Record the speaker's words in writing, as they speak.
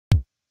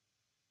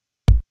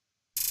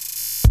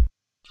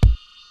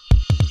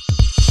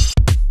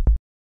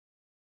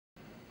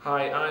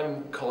Hi,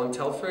 I'm Colin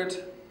Telford.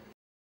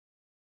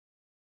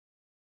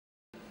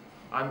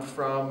 I'm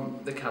from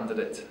The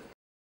Candidate.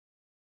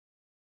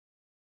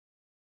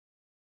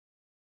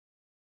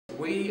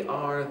 We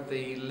are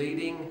the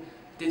leading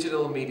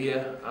digital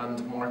media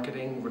and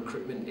marketing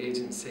recruitment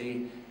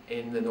agency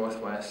in the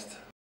Northwest.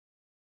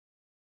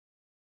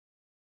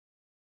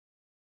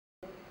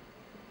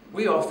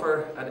 We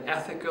offer an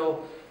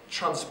ethical,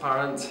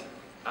 transparent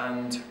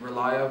and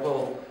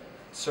reliable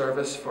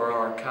service for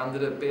our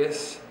candidate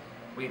base.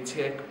 We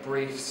take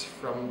briefs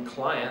from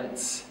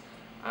clients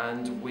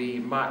and we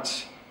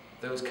match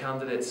those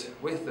candidates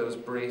with those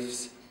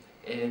briefs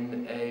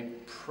in a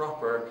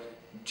proper,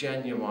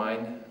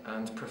 genuine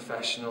and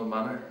professional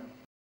manner.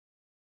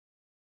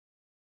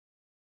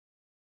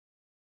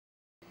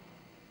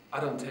 I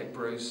don't take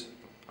brews.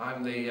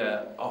 I'm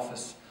the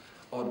office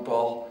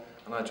oddball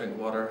and I drink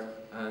water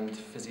and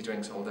fizzy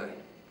drinks all day.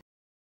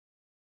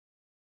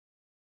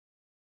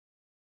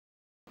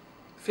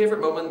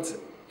 Favourite moment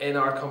in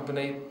our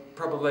company,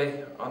 probably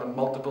on a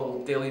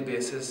multiple daily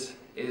basis,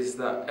 is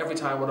that every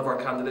time one of our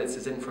candidates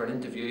is in for an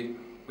interview,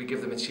 we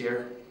give them a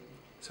cheer.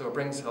 So it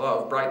brings a lot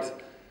of bright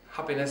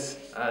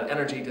happiness and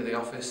energy to the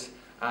office,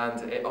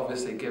 and it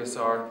obviously gives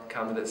our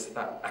candidates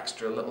that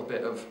extra little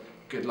bit of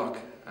good luck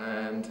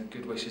and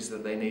good wishes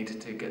that they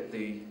need to get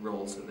the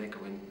roles that they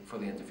go in for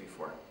the interview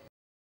for.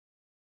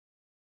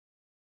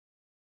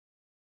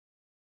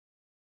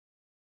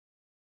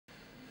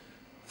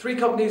 Three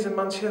companies in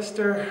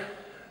Manchester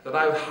that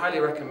I would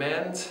highly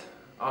recommend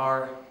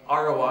are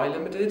ROI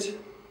Limited.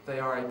 They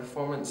are a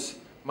performance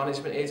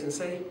management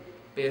agency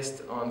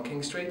based on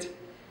King Street,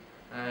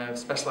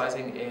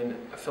 specialising in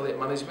affiliate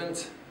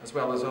management as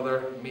well as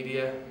other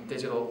media and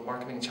digital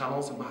marketing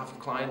channels on behalf of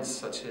clients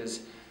such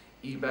as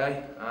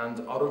eBay and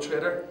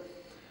AutoTrader.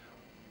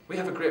 We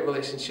have a great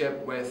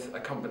relationship with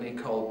a company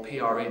called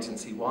PR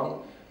Agency One,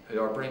 who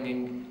are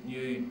bringing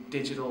new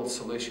digital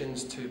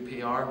solutions to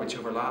PR which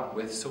overlap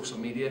with social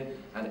media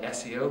and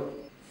SEO.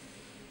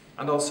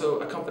 And also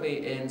a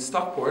company in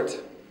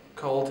Stockport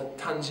called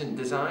Tangent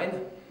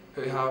Design,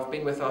 who have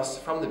been with us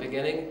from the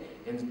beginning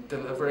in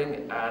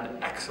delivering an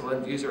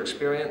excellent user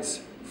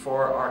experience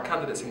for our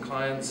candidates and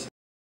clients.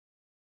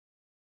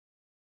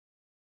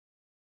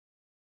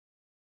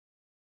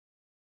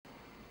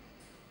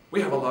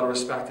 We have a lot of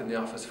respect in the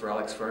office for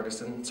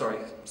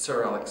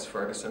Sir Alex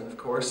Ferguson, of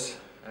course.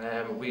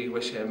 We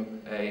wish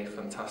him a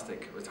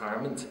fantastic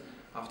retirement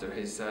after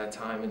his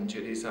time and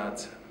duties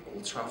at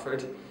Old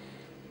Trafford.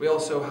 We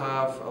also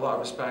have a lot of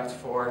respect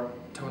for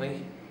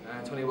Tony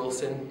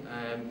Wilson,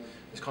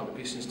 his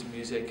contributions to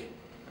music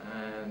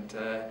and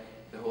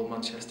the whole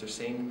Manchester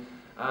scene,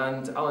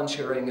 and Alan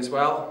Turing as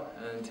well,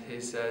 and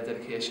his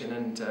dedication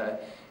and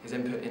his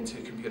input into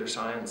computer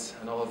science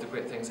and all of the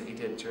great things that he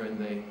did during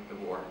the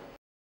war.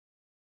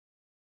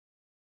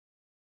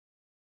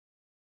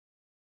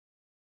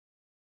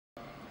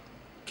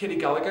 Katie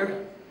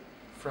Gallagher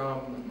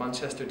from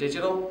Manchester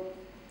Digital.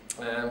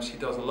 She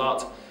does a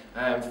lot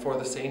for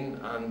the scene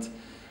and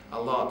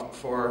a lot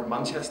for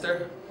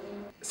Manchester.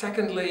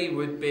 Secondly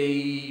would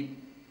be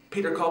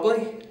Peter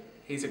Cobley.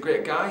 He's a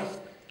great guy,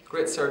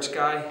 great search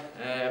guy,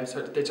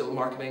 sort of digital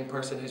marketing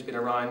person who's been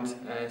around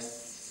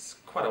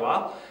quite a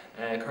while.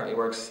 Currently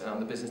works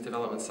on the business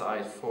development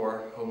side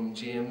for Home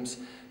James,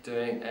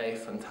 doing a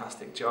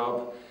fantastic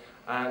job.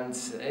 And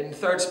in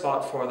third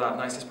spot for that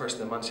nicest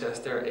person in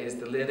Manchester is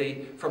the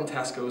lady from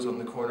Tesco's on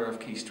the corner of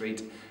Key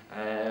Street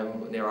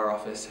near our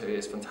office, who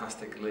is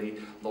fantastically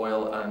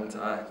loyal and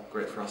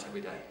great for us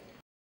every day.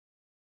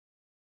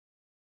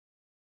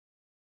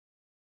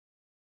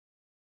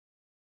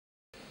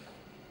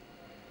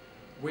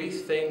 We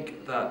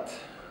think that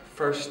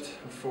first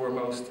and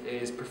foremost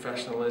is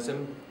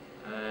professionalism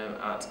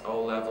at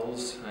all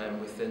levels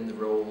within the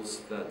roles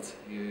that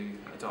you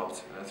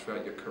adopt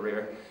throughout your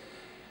career.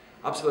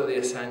 Absolutely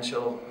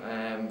essential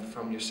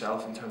from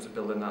yourself in terms of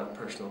building that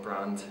personal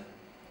brand.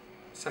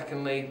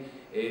 Secondly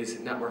is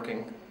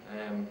networking,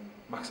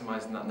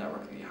 maximising that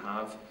network that you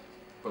have,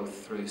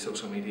 both through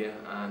social media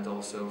and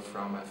also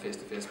from a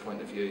face-to-face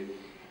point of view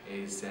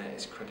is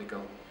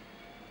critical.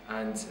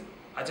 And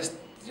I just,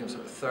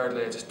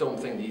 thirdly, I just don't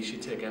think that you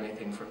should take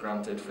anything for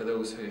granted. For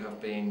those who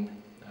have been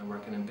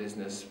working in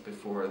business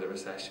before the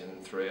recession,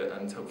 through it,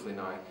 and hopefully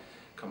now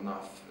coming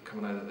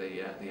out of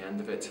the end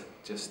of it,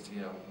 just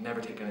never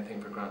take anything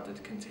for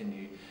granted.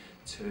 Continue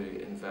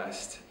to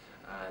invest,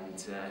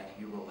 and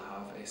you will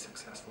have a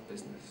successful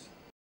business.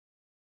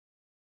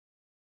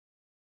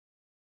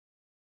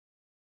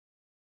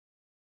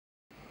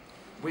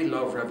 We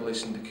love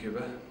Revolution de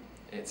Cuba.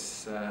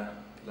 It's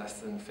less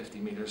than 50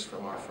 meters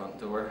from our front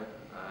door,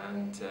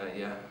 and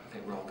yeah, I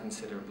think we're all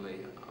considerably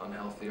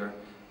unhealthier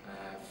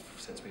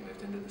since we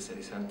moved into the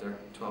city centre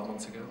 12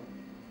 months ago.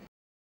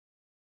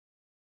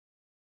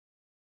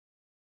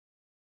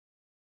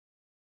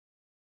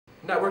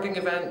 Networking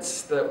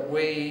events that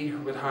we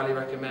would highly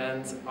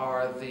recommend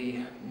are the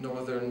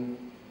Northern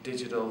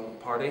Digital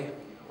Party,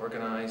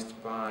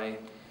 organised by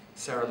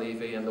Sarah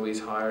Levy and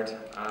Louise Howard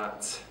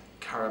at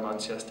Cara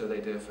Manchester.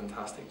 They do a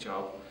fantastic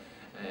job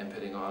in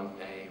putting on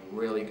a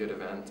really good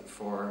event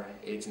for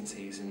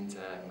agencies and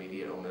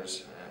media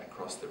owners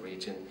across the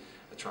region,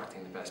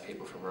 attracting the best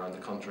people from around the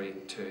country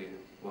to,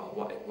 well,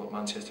 what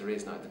Manchester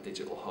is now, the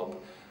digital hub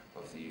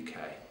of the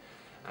UK.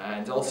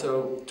 And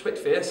also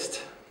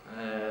Twitfaced,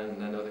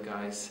 and I know the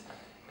guys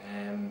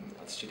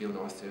at Studio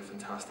North do a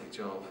fantastic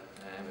job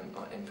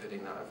in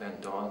putting that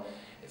event on.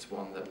 It's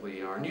one that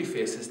we are new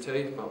faces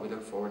to, but we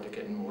look forward to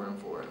getting more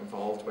and more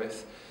involved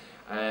with.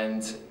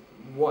 And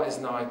what is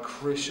now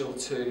crucial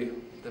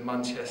to the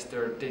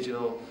Manchester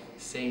digital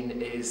scene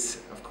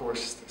is, of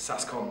course,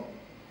 SaskCon.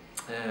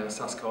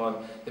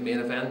 SaskCon, the main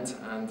event,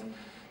 and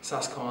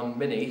SaskCon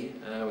Mini,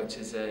 which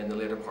is in the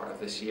later part of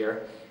this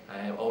year.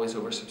 Always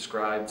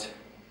oversubscribed,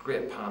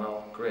 great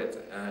panel, great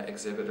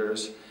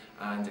exhibitors,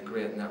 and a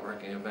great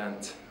networking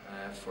event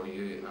for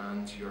you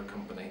and your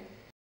company.